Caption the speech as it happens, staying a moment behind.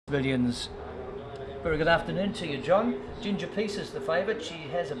Millions. Very good afternoon to you, John. Ginger Pieces the favourite. She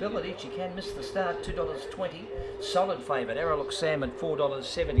has ability. She can miss the start. $2.20. Solid favourite. Arrowlook Sam at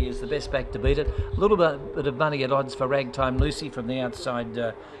 $4.70 is the best back to beat it. A little bit of money at odds for Ragtime Lucy from the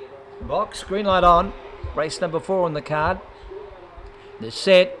outside box. Green light on. Race number 4 on the card. They're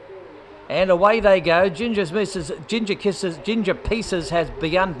set. And away they go. Ginger Pieces has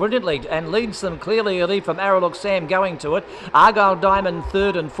begun brilliantly and leads them clearly early from Arrowlook Sam going to it. Argyle Diamond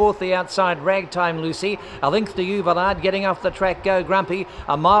third and fourth the outside Ragtime Lucy. A length to you Villard getting off the track. Go Grumpy.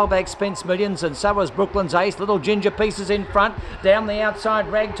 A mile back Spence Millions and so is Brooklyn's Ace. Little Ginger Pieces in front. Down the outside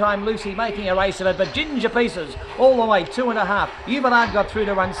Ragtime Lucy making a race of it. But Ginger Pieces all the way 2.5. Uvillard got through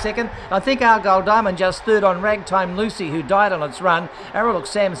to run second. I think Argyle Diamond just third on Ragtime Lucy who died on its run. Arrowlook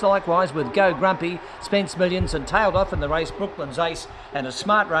Sam's likewise with Go Grumpy, Spence Millions and tailed off in the race Brooklyn's Ace and a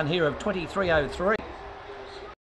smart run here of 23.03.